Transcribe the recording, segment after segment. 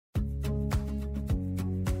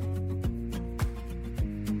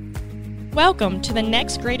Welcome to the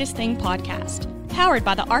Next Greatest Thing podcast, powered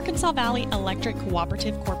by the Arkansas Valley Electric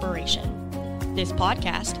Cooperative Corporation. This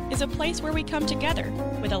podcast is a place where we come together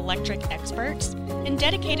with electric experts and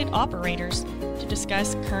dedicated operators to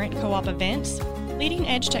discuss current co-op events,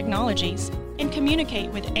 leading-edge technologies, and communicate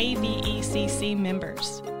with AVECC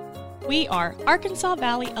members. We are Arkansas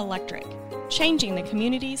Valley Electric, changing the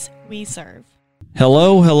communities we serve.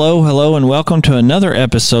 Hello, and welcome to another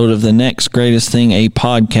episode of The Next Greatest Thing, a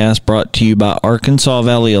podcast brought to you by Arkansas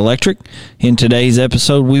Valley Electric. In today's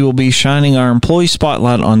episode, we will be shining our employee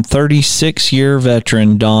spotlight on 36-year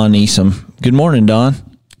veteran Don Easom. Good morning, Don.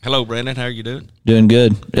 Hello, Brandon. How are you doing? Doing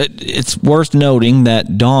good. It's worth noting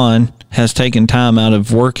that Don has taken time out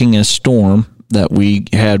of working a storm that we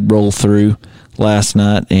had roll through last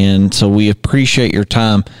night, and so we appreciate your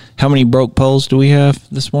time. How many broke poles do we have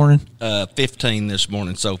this morning? 15 this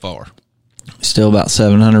morning so far. Still about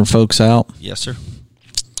 700 folks out? Yes, sir.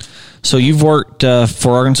 So you've worked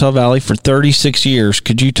for Arkansas Valley for 36 years.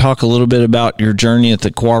 Could you talk a little bit about your journey at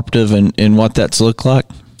the cooperative and what that's looked like?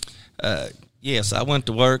 Yes, I went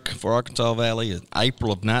to work for Arkansas Valley in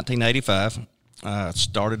April of 1985. I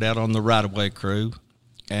started out on the right-of-way crew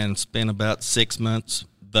and spent about 6 months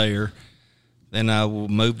there. Then I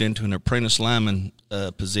moved into an apprentice lineman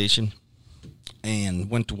position and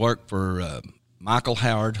went to work for Michael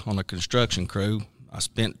Howard on a construction crew. I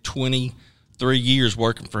spent 23 years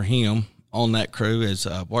working for him on that crew as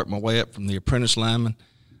I worked my way up from the apprentice lineman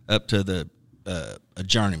up to a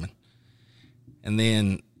journeyman. And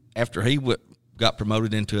then after he got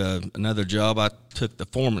promoted into another job, I took the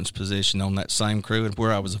foreman's position on that same crew, and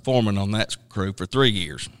where I was a foreman on that crew for 3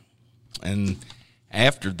 years. And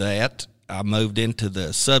after that, I moved into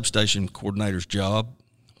the substation coordinator's job,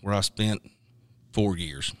 where I spent 4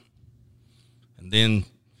 years. And then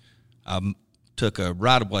I took a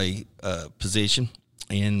right-of-way position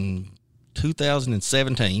in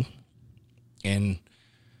 2017, and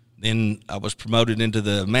then I was promoted into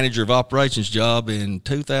the manager of operations job in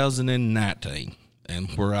 2019, and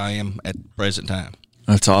where I am at the present time.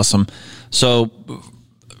 That's awesome. So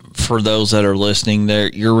for those that are listening,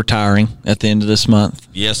 you're retiring at the end of this month.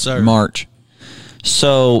 Yes, sir. March.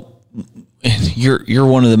 So you're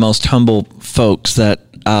one of the most humble folks that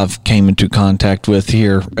I've came into contact with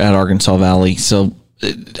here at Arkansas Valley. So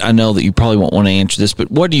I know that you probably won't want to answer this,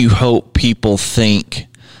 but what do you hope people think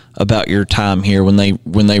about your time here when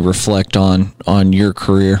they reflect on your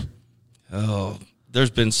career? Oh,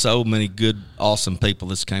 there's been so many good, awesome people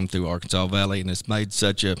that's came through Arkansas Valley, and it's made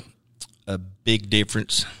such a big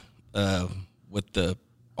difference with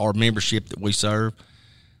our membership that we serve.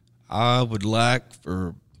 I would like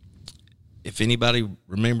for, if anybody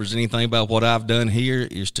remembers anything about what I've done here,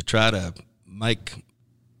 is to try to make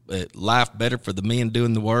life better for the men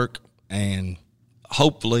doing the work, and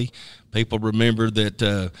hopefully people remember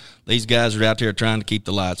that these guys are out there trying to keep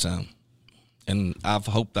the lights on, and I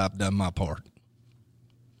hope I've done my part.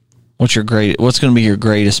 What's going to be your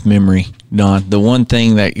greatest memory, Don? The one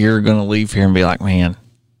thing that you're going to leave here and be like, man.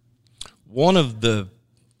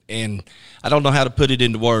 And I don't know how to put it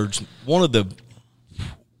into words, where the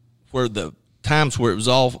times where it was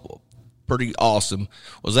all pretty awesome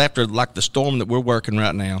was after, like, the storm that we're working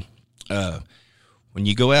right now. When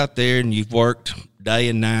you go out there and you've worked day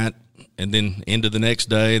and night, and then into the next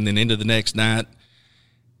day, and then into the next night,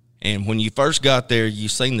 and when you first got there, you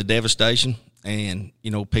seen the devastation, and,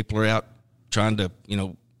 people are out trying to,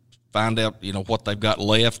 find out, what they've got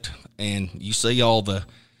left, and you see all the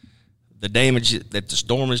damage that the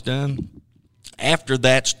storm has done. After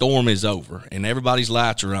that storm is over and everybody's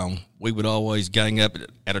lights are on, we would always gang up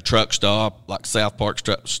at a truck stop, like South Park's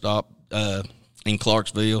truck stop in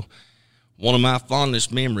Clarksville. One of my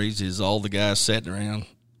fondest memories is all the guys sitting around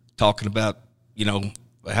talking about,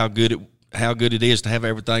 how good it is to have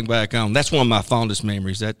everything back on. That's one of my fondest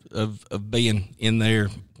memories of being in there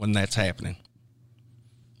when that's happening,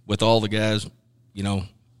 with all the guys,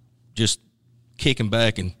 just kicking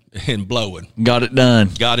back and blowing. Got it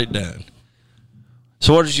done.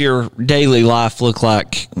 So what does your daily life look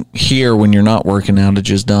like here when you're not working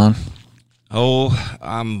outages, Don? Oh,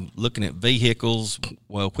 I'm looking at vehicles,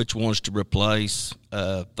 which ones to replace,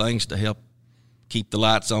 things to help keep the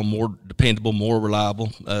lights on more dependable, more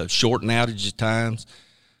reliable, shorten outage times.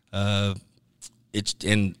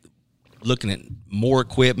 And looking at more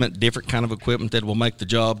equipment, different kind of equipment that will make the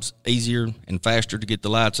jobs easier and faster to get the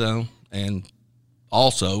lights on, and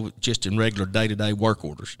also just in regular day-to-day work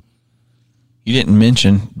orders. You didn't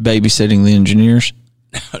mention babysitting the engineers?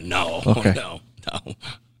 No, okay. No.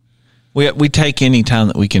 We take any time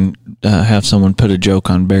that we can have someone put a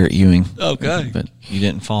joke on Barrett Ewing. Okay. But you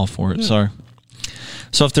didn't fall for it, sorry.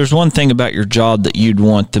 So if there's one thing about your job that you'd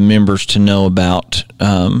want the members to know about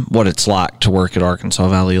what it's like to work at Arkansas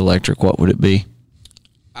Valley Electric, what would it be?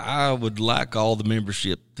 I would like all the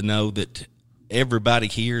membership to know that everybody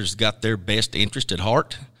here has got their best interest at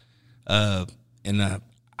heart. And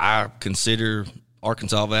I consider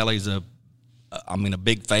Arkansas Valley as a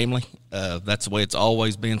big family. That's the way it's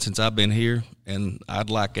always been since I've been here. And I'd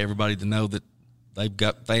like everybody to know that they've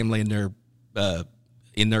got family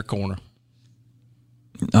in their corner.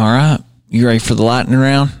 All right. You ready for the lightning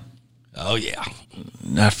round? Oh, yeah.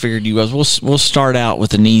 I figured you was. We'll start out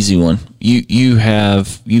with an easy one. You've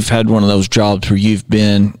had one of those jobs where you've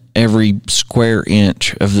been every square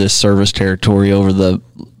inch of this service territory over the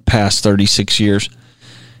past 36 years.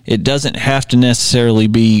 It doesn't have to necessarily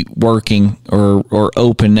be working or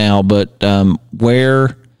open now, but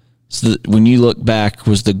where, when you look back,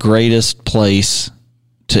 was the greatest place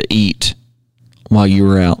to eat while you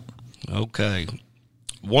were out? Okay.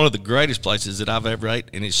 One of the greatest places that I've ever ate,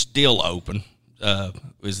 and it's still open,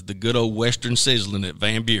 is the good old Western Sizzling at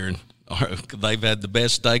Van Buren. They've had the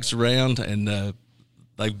best steaks around, and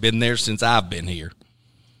they've been there since I've been here.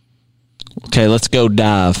 Okay, let's go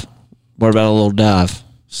dive. What about a little dive?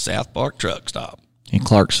 South Park Truck Stop. In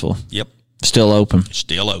Clarksville? Yep. Still open?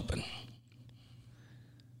 Still open.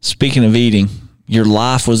 Speaking of eating, your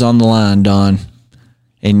life was on the line, Don,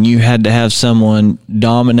 and you had to have someone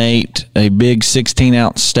dominate a big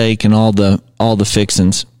 16-ounce steak and all the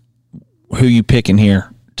fixings. Who you picking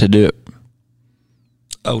here to do it?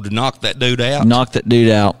 Oh, to knock that dude out? Knock that dude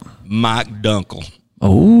out. Mike Dunkel.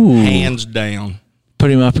 Oh. Hands down. Put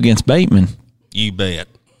him up against Bateman. You bet.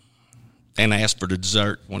 And ask for the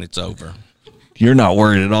dessert when it's over. You're not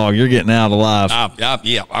worried at all. You're getting out alive.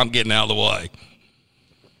 I'm getting out of the way.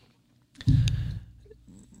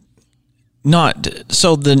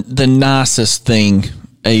 So the nicest thing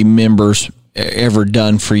a member's ever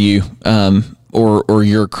done for you, or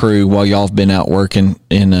your crew while y'all have been out working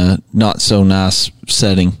in a not so nice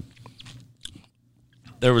setting?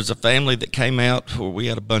 There was a family that came out where we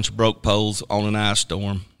had a bunch of broke poles on an ice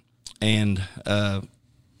storm, and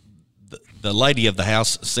the lady of the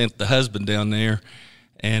house sent the husband down there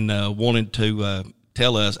and wanted to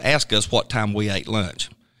ask us what time we ate lunch.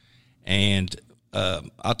 And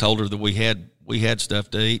I told her that we had stuff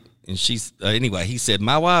to eat, and he said,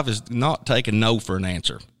 my wife is not taking no for an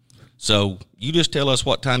answer. So you just tell us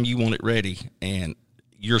what time you want it ready, and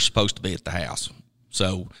you're supposed to be at the house.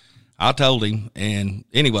 So I told him, and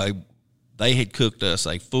anyway, they had cooked us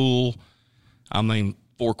a full,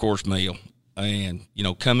 4-course meal. And,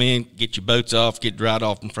 come in, get your boots off, get dried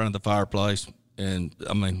off in front of the fireplace. And,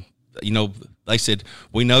 they said,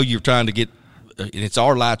 we know you're trying to get, and it's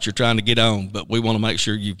our lights you're trying to get on, but we want to make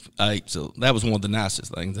sure you've ate. So that was one of the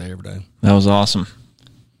nicest things I ever done. That was awesome.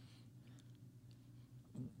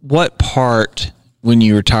 What part, when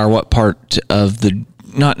you retire, what part of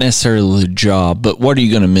not necessarily the job, but what are you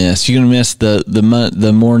going to miss? You're going to miss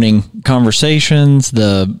the morning conversations,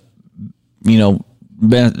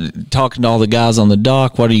 talking to all the guys on the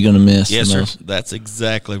dock. What are you going to miss? Yes, sir. That's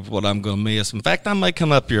exactly what I'm going to miss. In fact, I may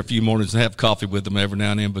come up here a few mornings and have coffee with them every now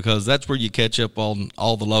and then, because that's where you catch up on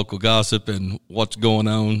all the local gossip and what's going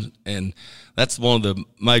on. And that's one of the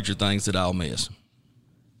major things that I'll miss.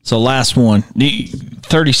 So last one,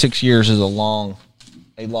 36 years is a long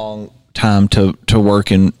time to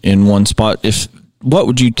work in one spot. What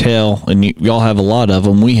would you tell, and y'all have a lot of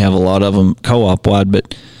them, we have a lot of them co-op wide,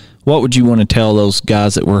 but what would you want to tell those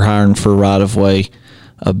guys that we're hiring for right-of-way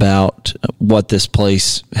about what this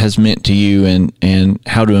place has meant to you and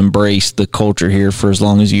how to embrace the culture here for as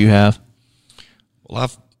long as you have? Well,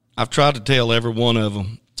 I've tried to tell every one of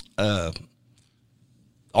them,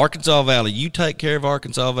 Arkansas Valley, you take care of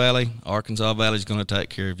Arkansas Valley, Arkansas Valley's going to take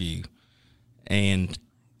care of you. And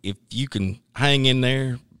if you can hang in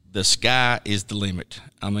there, the sky is the limit.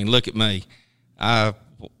 Look at me.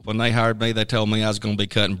 When they hired me, they told me I was going to be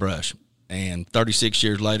cutting brush. And 36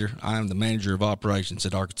 years later, I am the manager of operations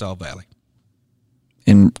at Arkansas Valley.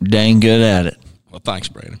 And dang good at it. Well, thanks,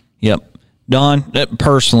 Brandon. Yep. Don,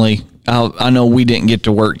 personally, I know we didn't get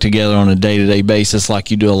to work together on a day-to-day basis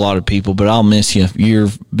like you do a lot of people, but I'll miss you.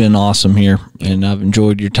 You've been awesome here, and I've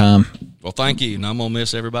enjoyed your time. Well, thank you, and I'm going to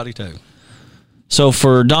miss everybody too. So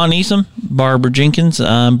for Don Easom, Barbara Jenkins,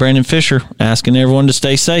 I'm Brandon Fisher, asking everyone to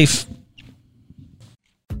stay safe.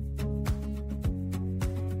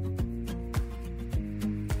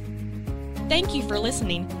 Thank you for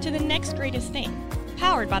listening to The Next Greatest Thing,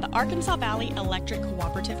 powered by the Arkansas Valley Electric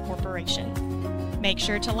Cooperative Corporation. Make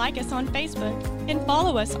sure to like us on Facebook and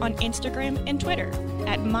follow us on Instagram and Twitter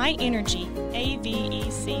at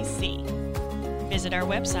MyEnergyAVECC. Visit our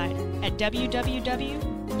website at www.avecc.com.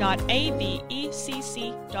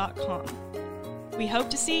 We hope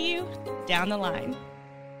to see you down the line.